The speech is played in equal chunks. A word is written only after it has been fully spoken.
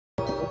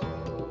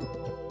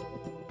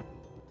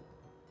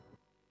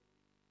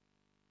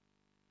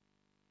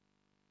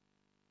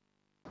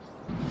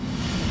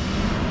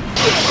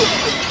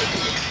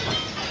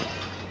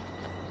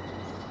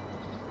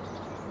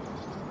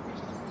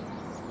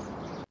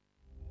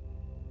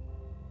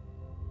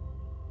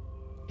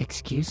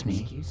Excuse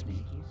me.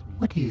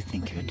 What do you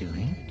think you're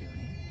doing?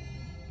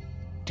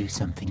 Do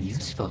something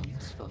useful.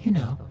 You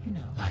know,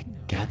 like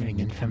gathering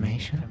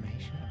information.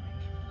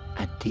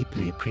 I'd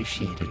deeply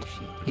appreciate it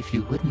if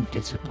you wouldn't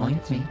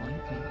disappoint me.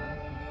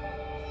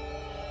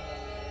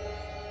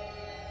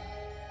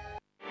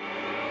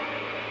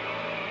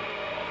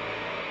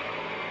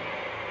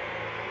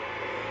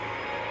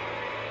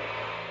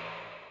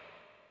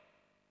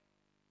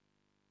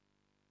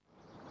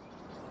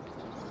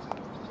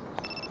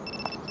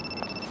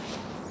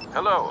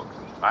 Hello,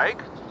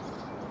 Ike?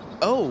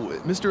 Oh,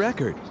 Mr.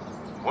 Eckart.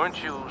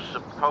 Weren't you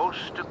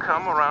supposed to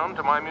come around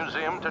to my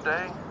museum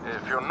today?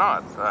 If you're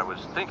not, I was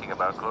thinking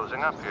about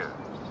closing up here.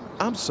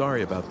 I'm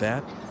sorry about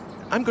that.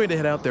 I'm going to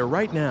head out there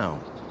right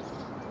now.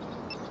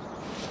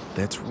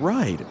 That's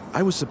right.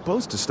 I was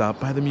supposed to stop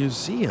by the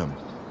museum.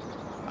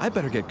 I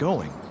better get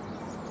going.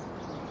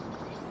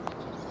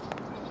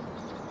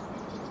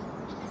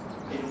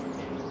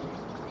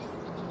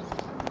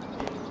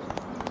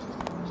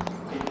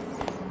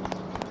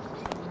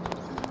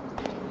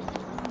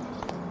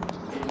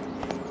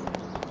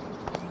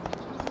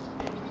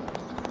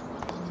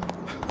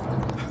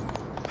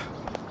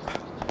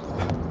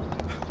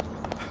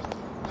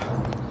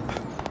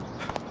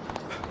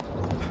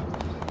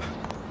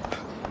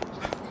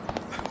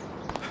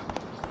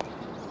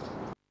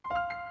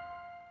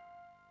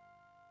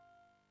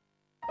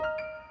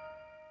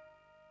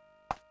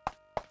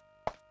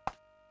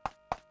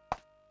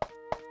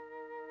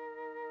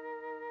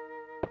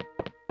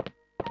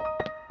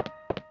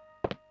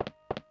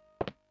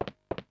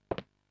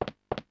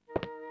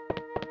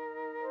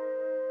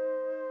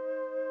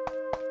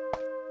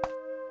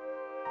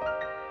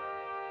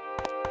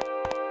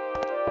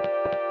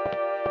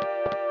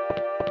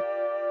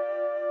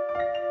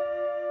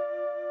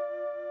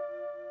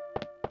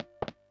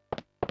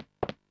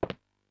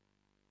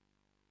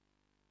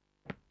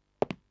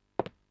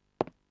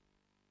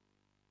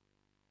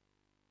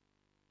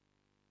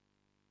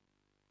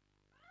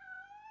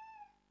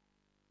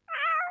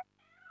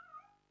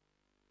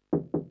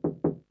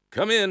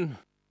 Come in.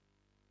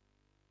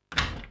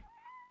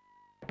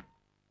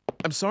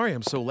 I'm sorry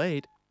I'm so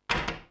late.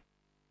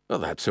 Well,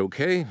 that's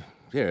okay.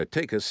 Here,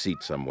 take a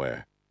seat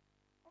somewhere.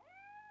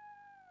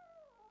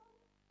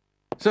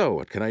 So,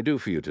 what can I do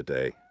for you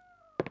today?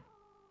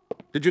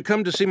 Did you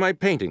come to see my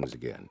paintings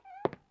again?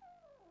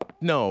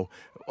 No.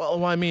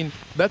 Well, I mean,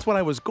 that's what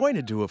I was going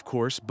to do, of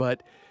course,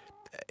 but...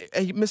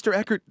 Hey, Mr.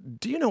 Eckart,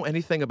 do you know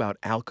anything about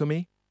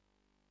alchemy?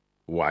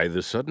 Why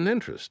the sudden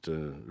interest?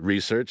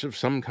 Research of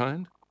some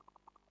kind?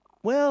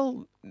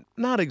 Well,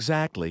 not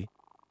exactly.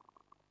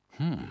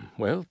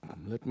 Well,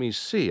 let me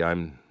see.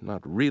 I'm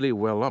not really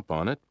well up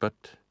on it,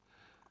 but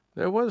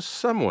there was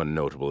someone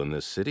notable in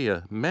this city,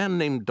 a man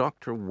named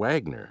Dr.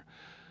 Wagner.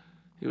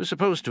 He was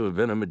supposed to have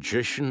been a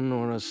magician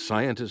or a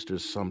scientist or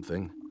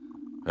something.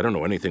 I don't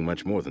know anything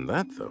much more than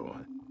that, though.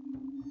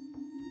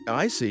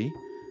 I see.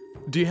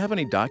 Do you have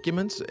any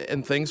documents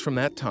and things from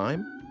that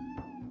time?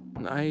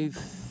 I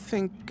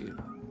think...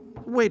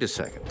 Wait a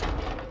second.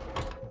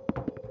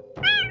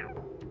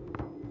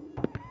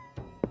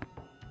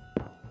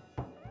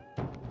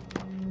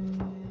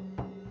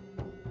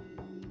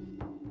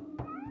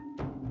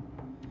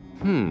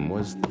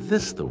 Was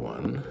this the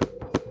one?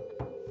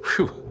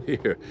 Whew,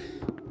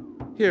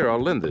 Here, I'll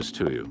lend this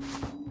to you.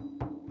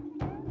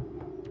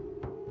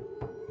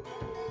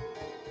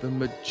 The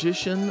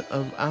Magician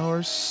of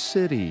Our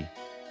City.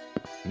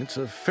 It's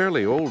a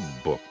fairly old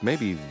book,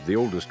 maybe the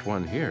oldest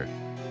one here.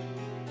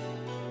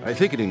 I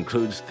think it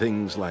includes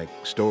things like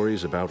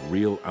stories about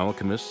real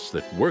alchemists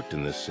that worked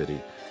in this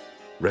city,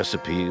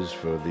 recipes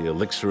for the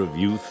elixir of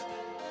youth,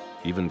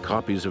 even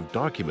copies of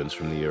documents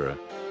from the era.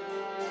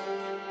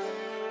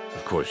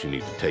 Of course, you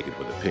need to take it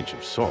with a pinch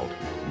of salt,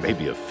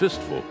 maybe a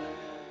fistful.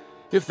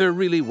 If there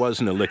really was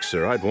an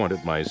elixir, I'd want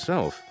it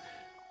myself.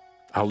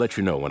 I'll let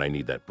you know when I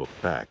need that book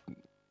back.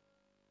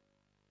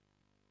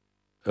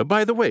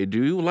 By the way,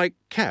 do you like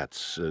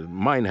cats?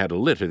 Mine had a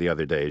litter the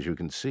other day, as you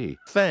can see.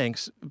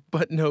 Thanks,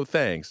 but no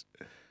thanks.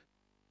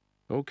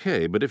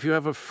 Okay, but if you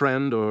have a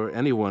friend or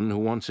anyone who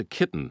wants a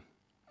kitten,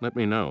 let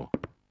me know.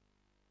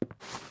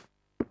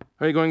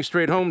 Are you going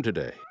straight home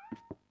today?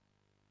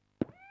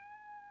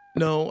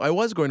 No, I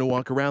was going to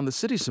walk around the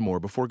city some more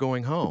before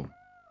going home.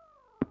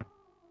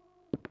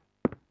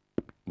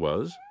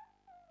 Was?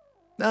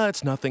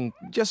 It's nothing,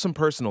 just some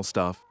personal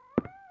stuff.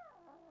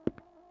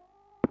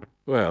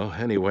 Well,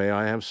 anyway,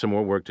 I have some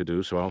more work to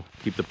do, so I'll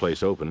keep the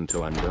place open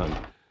until I'm done.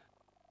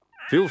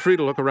 Feel free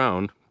to look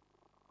around.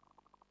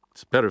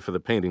 It's better for the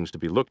paintings to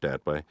be looked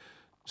at by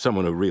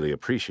someone who really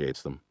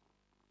appreciates them.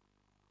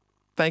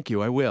 Thank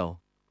you, I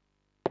will.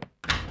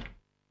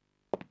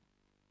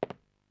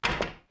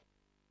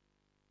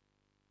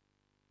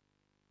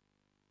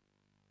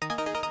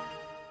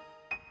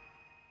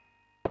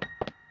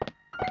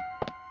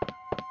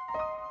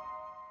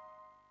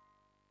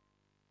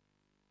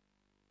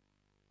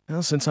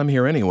 Well, since I'm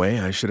here anyway,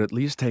 I should at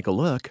least take a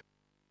look.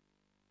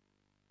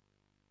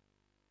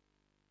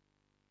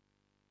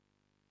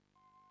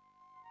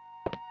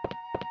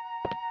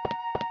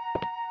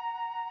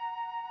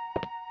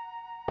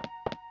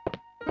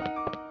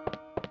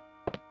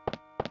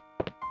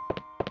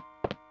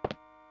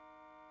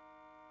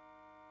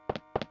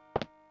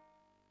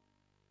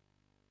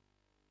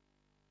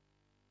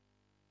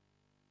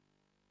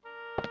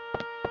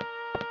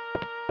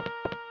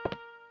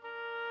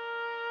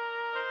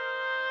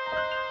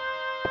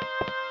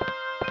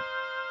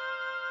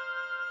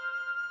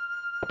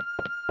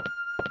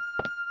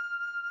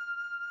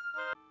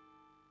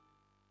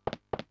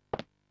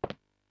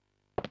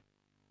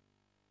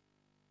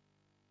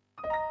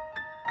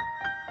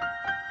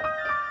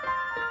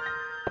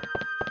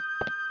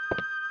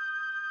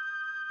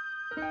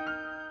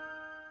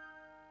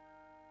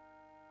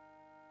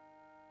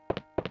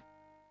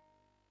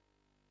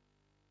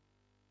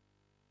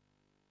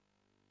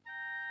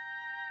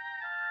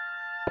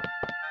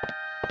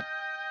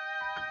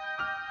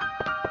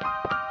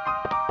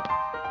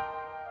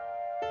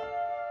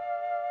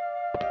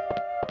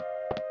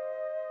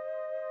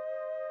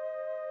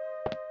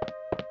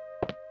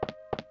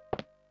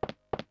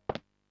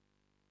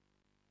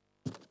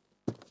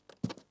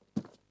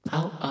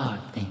 How are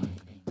things?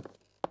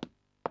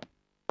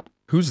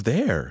 Who's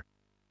there?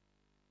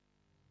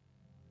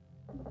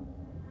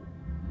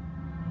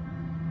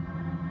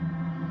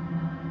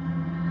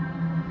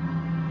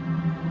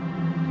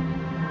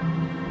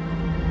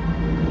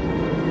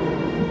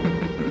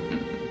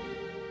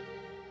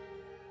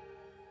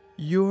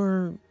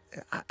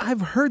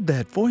 I've heard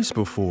that voice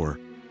before.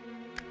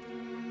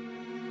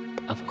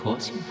 Of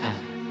course you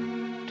have.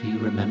 Do you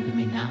remember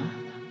me now?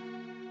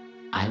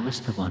 I was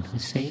the one who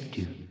saved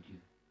you.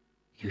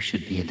 You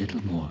should be a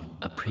little more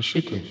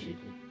appreciative.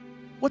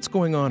 What's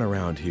going on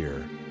around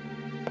here?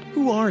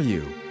 Who are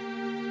you?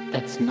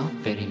 That's not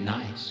very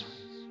nice.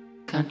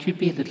 Can't you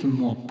be a little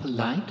more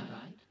polite?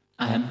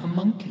 I am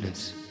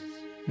Homonculus.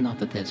 Not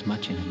that there's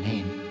much in a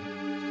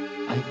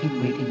name. I've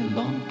been waiting a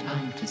long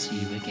time to see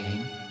you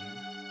again.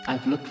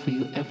 I've looked for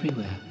you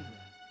everywhere.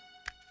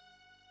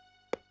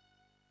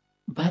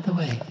 By the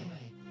way,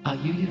 are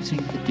you using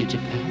the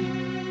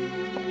digipad?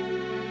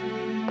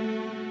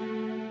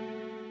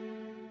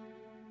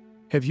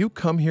 Have you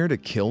come here to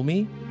kill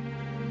me?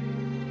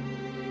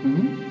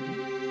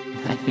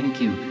 I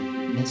think you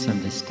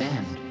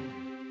misunderstand.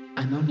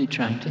 I'm only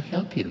trying to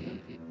help you.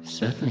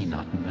 Certainly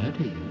not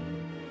murder you.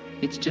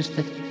 It's just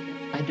that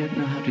I don't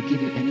know how to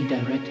give you any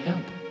direct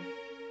help.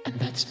 And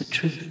that's the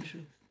truth.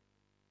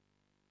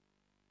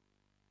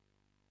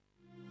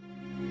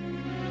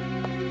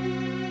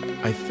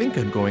 I think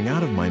I'm going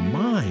out of my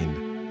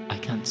mind. I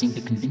can't seem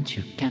to convince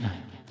you, can I?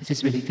 This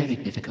is really very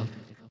difficult.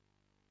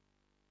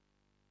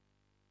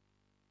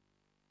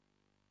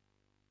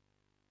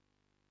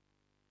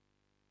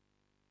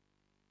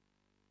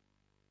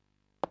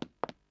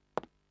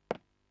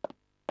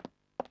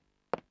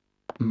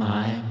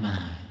 My.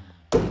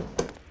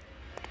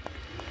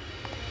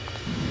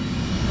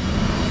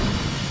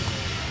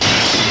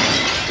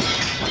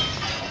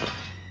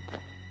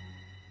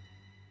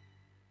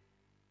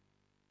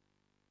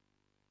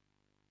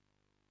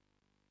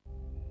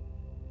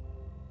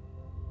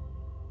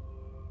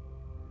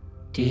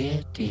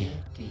 Dear,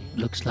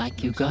 looks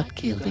like you got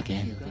killed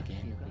again.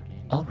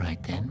 All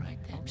right then,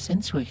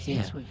 since we're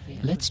here,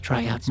 let's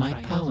try out my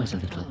powers a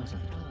little,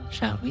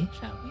 shall we?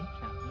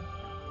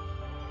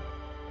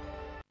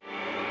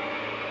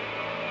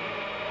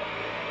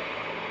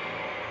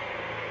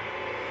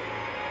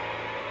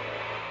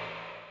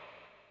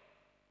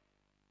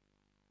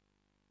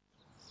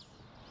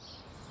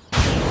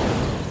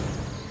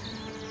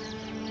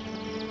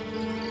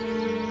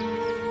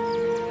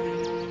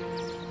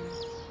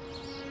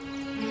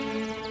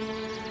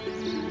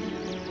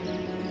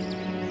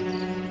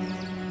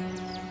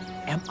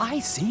 Am I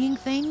seeing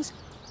things?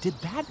 Did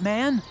that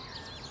man?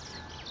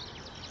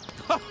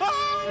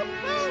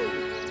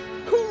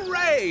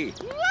 Hooray!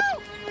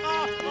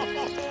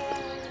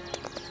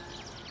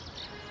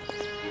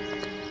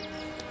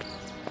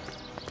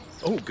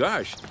 Oh,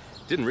 gosh.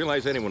 Didn't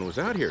realize anyone was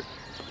out here.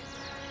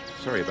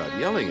 Sorry about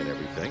yelling and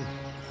everything.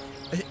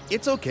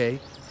 It's okay.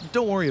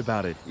 Don't worry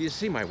about it. You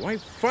see, my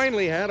wife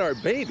finally had our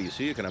baby,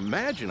 so you can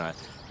imagine.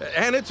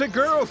 And it's a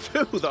girl,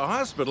 too. The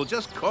hospital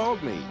just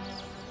called me.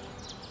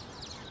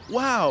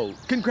 Wow,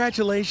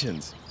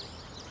 congratulations.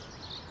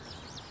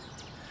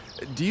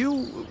 Do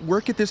you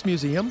work at this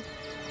museum?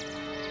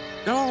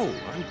 No,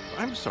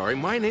 I'm sorry.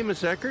 My name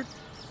is Eckart.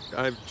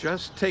 I've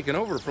just taken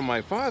over from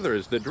my father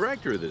as the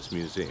director of this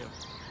museum.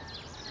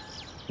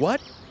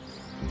 What?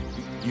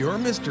 You're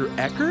Mr.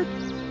 Eckart?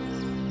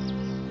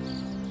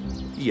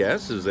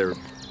 Yes, is there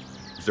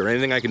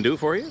anything I can do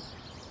for you?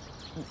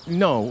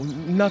 No,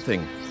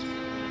 nothing.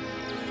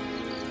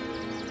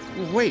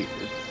 Wait,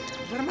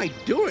 what am I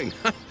doing?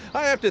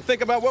 I have to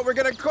think about what we're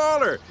going to call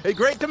her. Hey,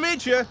 great to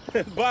meet you.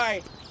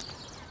 Bye.